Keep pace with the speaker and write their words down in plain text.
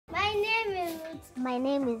kids. My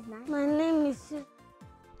name is Nan. My name is...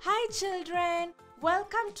 Hi children,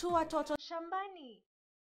 welcome to Watoto Shambani.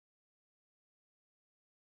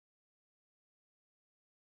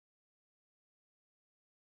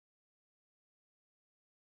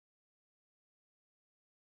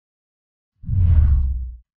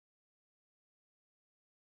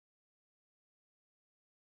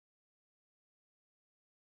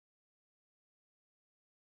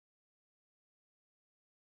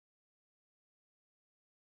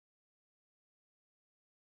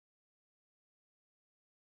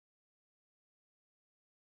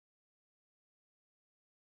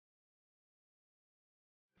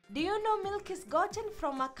 Do you know milk is gotten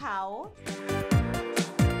from a cow?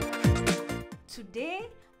 Today,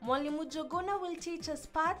 Mwalimu Jogona will teach us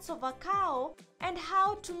parts of a cow and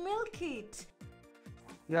how to milk it.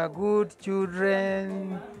 You are good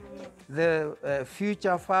children, the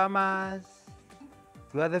future farmers.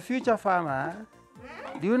 You are the future farmers.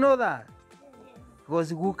 Do you know that?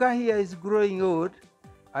 Because Guka here is growing old,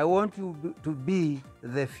 I want you to be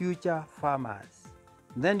the future farmers.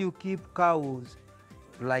 Then you keep cows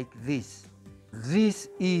like this. This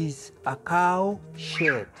is a cow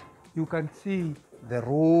shed. You can see the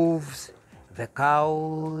roofs, the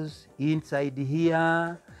cows inside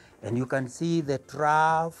here, and you can see the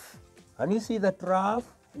trough. Can you see the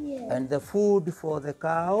trough? Yes. And the food for the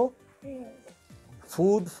cow? Yes.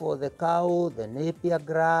 Food for the cow, the napier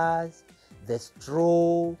grass, the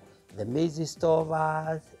straw, the maize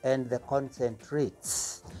stovers, and the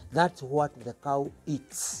concentrates. That's what the cow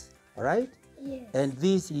eats, all right? Yes. And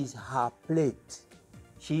this is her plate.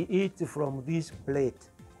 She eats from this plate.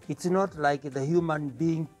 It's not like the human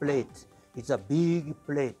being plate. It's a big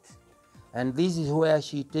plate. And this is where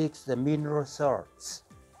she takes the mineral salts.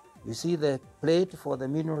 You see the plate for the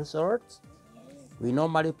mineral salts? Yes. We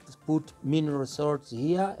normally put mineral salts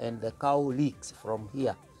here and the cow licks from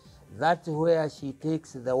here. That's where she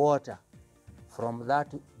takes the water from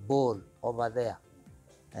that bowl over there.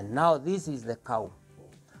 And now this is the cow.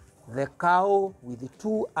 The cow with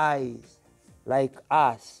 2 eyes, like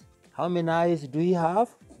us. How many eyes do we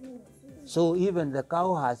have? So even the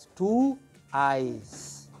cow has 2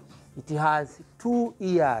 eyes. It has 2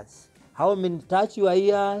 ears. How many? Touch your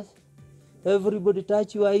ears. Everybody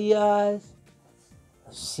touch your ears.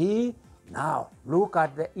 See? Now, look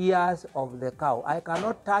at the ears of the cow. I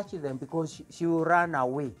cannot touch them because she will run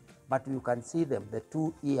away, but you can see them, the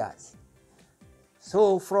 2 ears.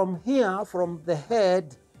 So from here, from the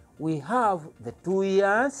head, we have the 2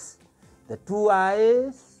 ears, the 2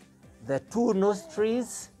 eyes, the 2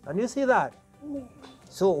 nostrils. Can you see that? Yes.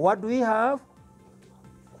 So what do we have?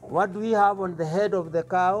 What do we have on the head of the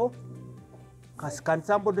cow? Can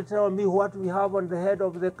somebody tell me what we have on the head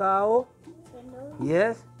of the cow?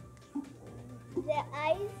 Yes? The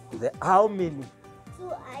eyes. How many?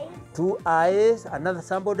 2 eyes. 2 eyes. Another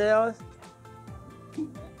somebody else? The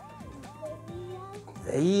ears.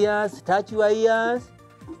 The ears. Touch your ears.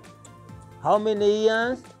 How many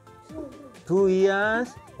ears? 2. 2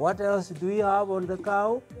 ears. What else do we have on the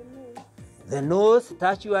cow? The nose.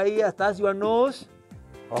 Touch your ears. Touch your nose.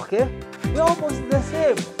 Okay? We're almost the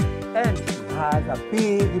same. And she has a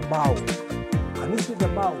big mouth. Can you see the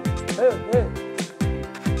mouth? Hey, hey.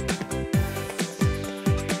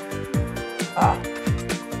 Ah.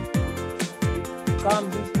 Come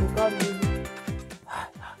this way, come this way.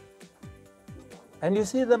 And you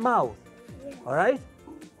see the mouth, all right?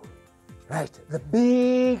 Right, the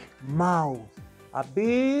big mouth, a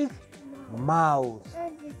big mouth.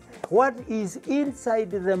 What is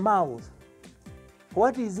inside the mouth?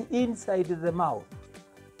 What is inside the mouth?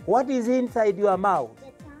 What is inside your mouth?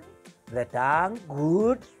 The tongue. The tongue,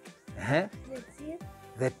 good. The teeth.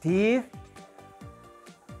 The teeth.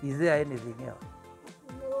 Is there anything else?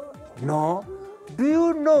 No. No. Do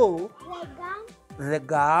you know The gum. the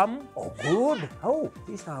gum? Oh, good. Oh,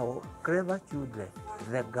 these are clever children.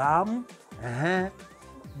 The gum.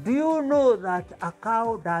 Do you know that a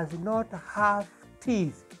cow does not have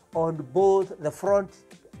teeth on both the front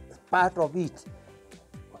part of it?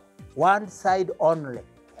 One side only.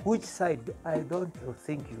 Which side? I don't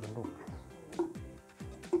think you know.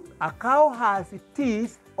 A cow has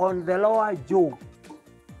teeth on the lower jaw.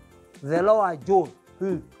 The lower jaw.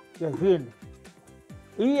 The hin.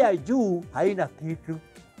 Here juu haina kitu.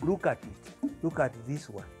 Look at it. Look at this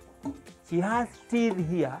one. She has teeth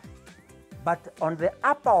here, but on the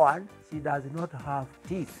upper one, she does not have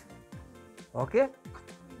teeth. Okay?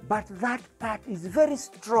 But that part is very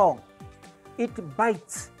strong. It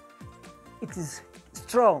bites. It is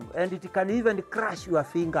strong, and it can even crush your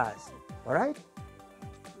fingers. All right?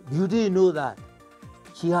 You didn't know that.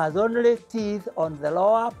 She has only teeth on the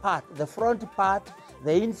lower part, the front part,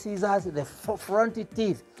 the incisors, the front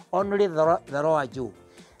teeth, only the lower jaw.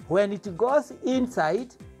 When it goes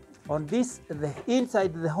inside, on this, the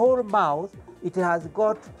inside the whole mouth, it has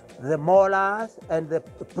got the molars and the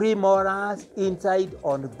premolars inside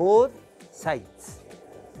on both sides.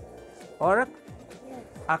 All right? Yes.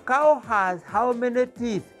 A cow has how many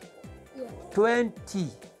teeth? Yes.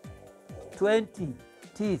 20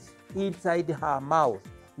 teeth inside her mouth,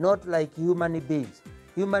 not like human beings.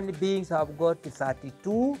 Human beings have got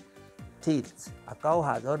 32 teeth. A cow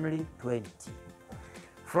has only 20.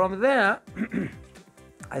 From there,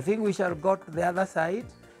 I think we shall go to the other side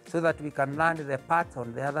so that we can learn the parts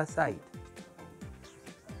on the other side.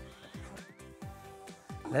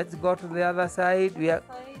 Let's go to the other side. We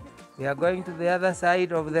are going to the other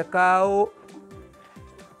side of the cow.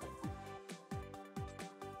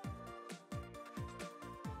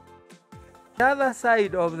 The other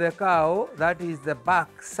side of the cow, that is the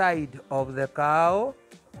back side of the cow,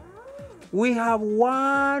 we have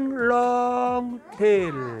one long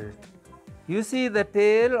tail. You see the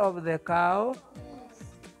tail of the cow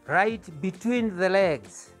right between the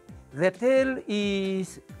legs. The tail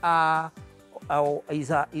is a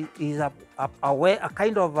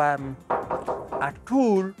kind of a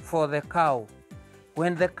tool for the cow.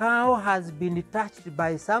 When the cow has been touched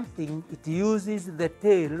by something, it uses the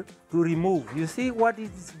tail to remove. You see what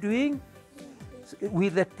it is doing?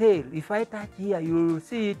 With the tail, if I touch here, you will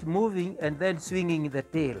see it moving and then swinging the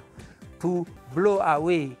tail to blow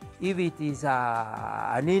away. If it is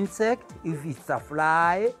an insect, if it's a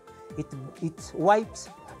fly, it wipes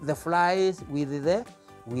the flies with the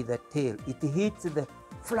tail. It hits the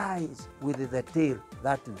flies with the tail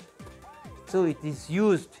that way. So it is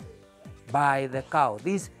used by the cow.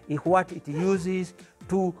 This is what it uses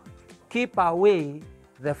to keep away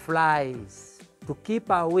the flies, to keep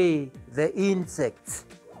away the insects.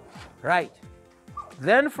 Right.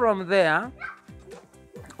 Then from there,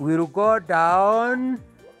 we'll go down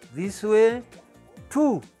this way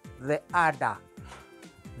to the udder.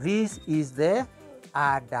 This is the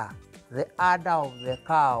udder of the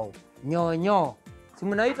cow. Nyonyo. Si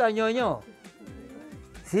mnaita nyonyo?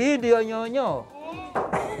 Si ndio nyonyo?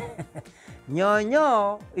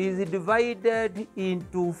 Nyonyo is divided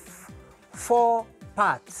into 4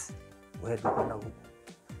 parts.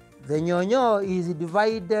 The nyonyo is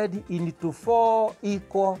divided into 4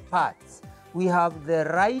 equal parts. We have the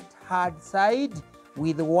right hard side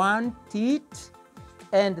with 1 teeth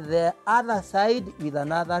and the other side with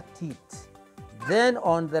another teeth. Then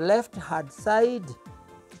on the left hard side,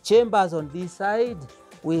 chambers on this side,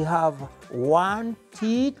 we have 1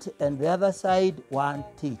 teeth and the other side 1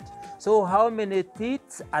 teeth. So how many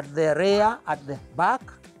teeth at the rear, at the back?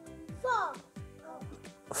 4.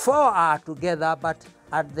 4 are together, but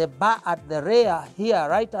at the back, at the rear here,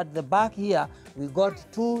 right at the back here, we got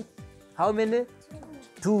 2. How many?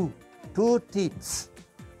 2 teeth.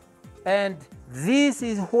 And this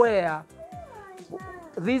is where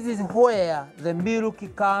the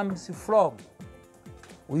milk comes from.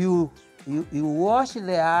 You wash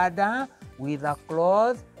the udder with a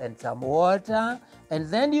cloth and some water, and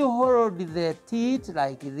then you hold the teeth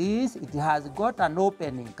like this. It has got an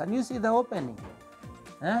opening. Can you see the opening?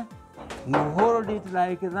 You hold it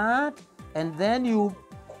like that, and then you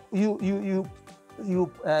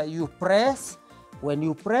press. When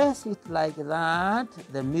you press it like that,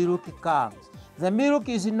 the milk comes. The milk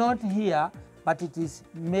is not here, but it is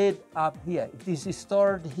made up here. It is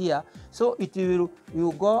stored here. So it will,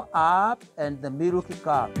 you go up and the milk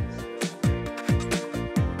comes.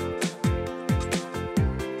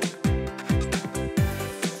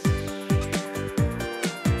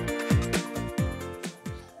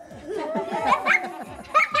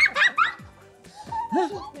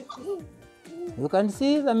 You can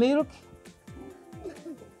see the milk.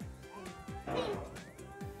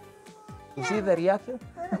 You see the reaction?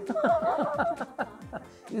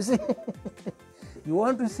 You see? You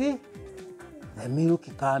want to see the milk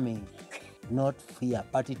coming, not here,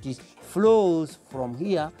 but it is flows from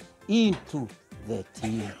here into the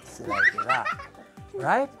teeth like that,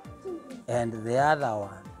 right? And the other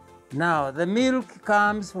one. Now the milk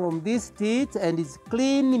comes from these teeth and it's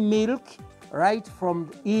clean milk right from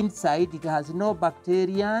inside. It has no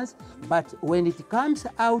bacteria, but when it comes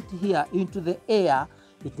out here into the air,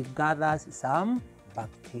 it gathers some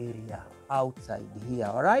bacteria outside here,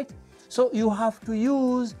 all right? So you have to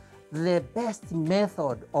use the best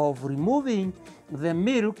method of removing the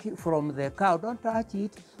milk from the cow. Don't touch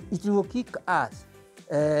it, it will kick us.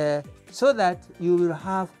 So that you will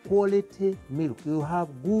have quality milk. You have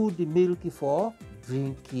good milk for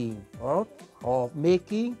drinking or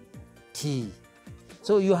making tea.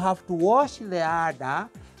 So you have to wash the udder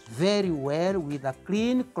very well with a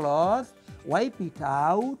clean cloth, wipe it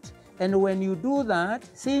out, and when you do that,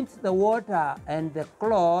 since the water and the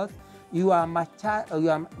cloth, you are massaging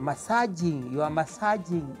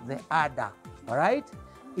the udder, all right?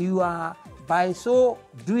 By so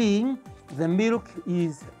doing, the milk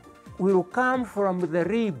will come from the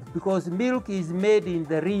rib, because milk is made in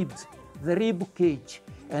the ribs, the rib cage,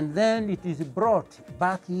 and then it is brought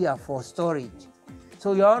back here for storage.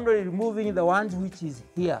 So you're only removing the ones which is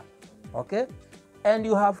here, okay? And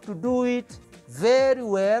you have to do it very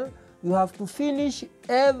well. You have to finish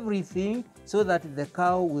everything so that the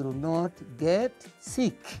cow will not get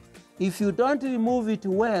sick. If you don't remove it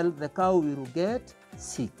well, the cow will get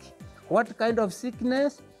sick. What kind of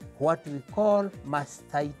sickness? What we call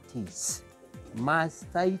mastitis.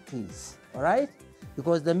 Mastitis, all right?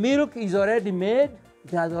 Because the milk is already made,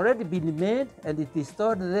 it has already been made, and it is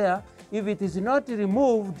stored there. If it is not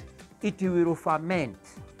removed, it will ferment.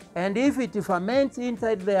 And if it ferments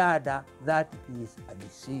inside the udder, that is a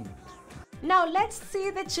disease. Now let's see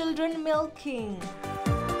the children milking.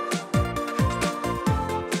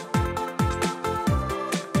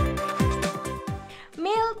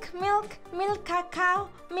 Milk, milk, milk a cow,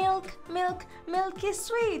 milk, milk, milk is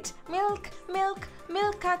sweet. Milk, milk,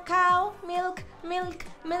 milk a cow, milk, milk,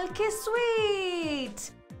 milk is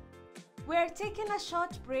sweet. We're taking a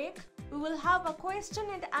short break. We will have a question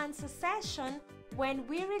and answer session when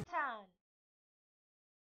we return.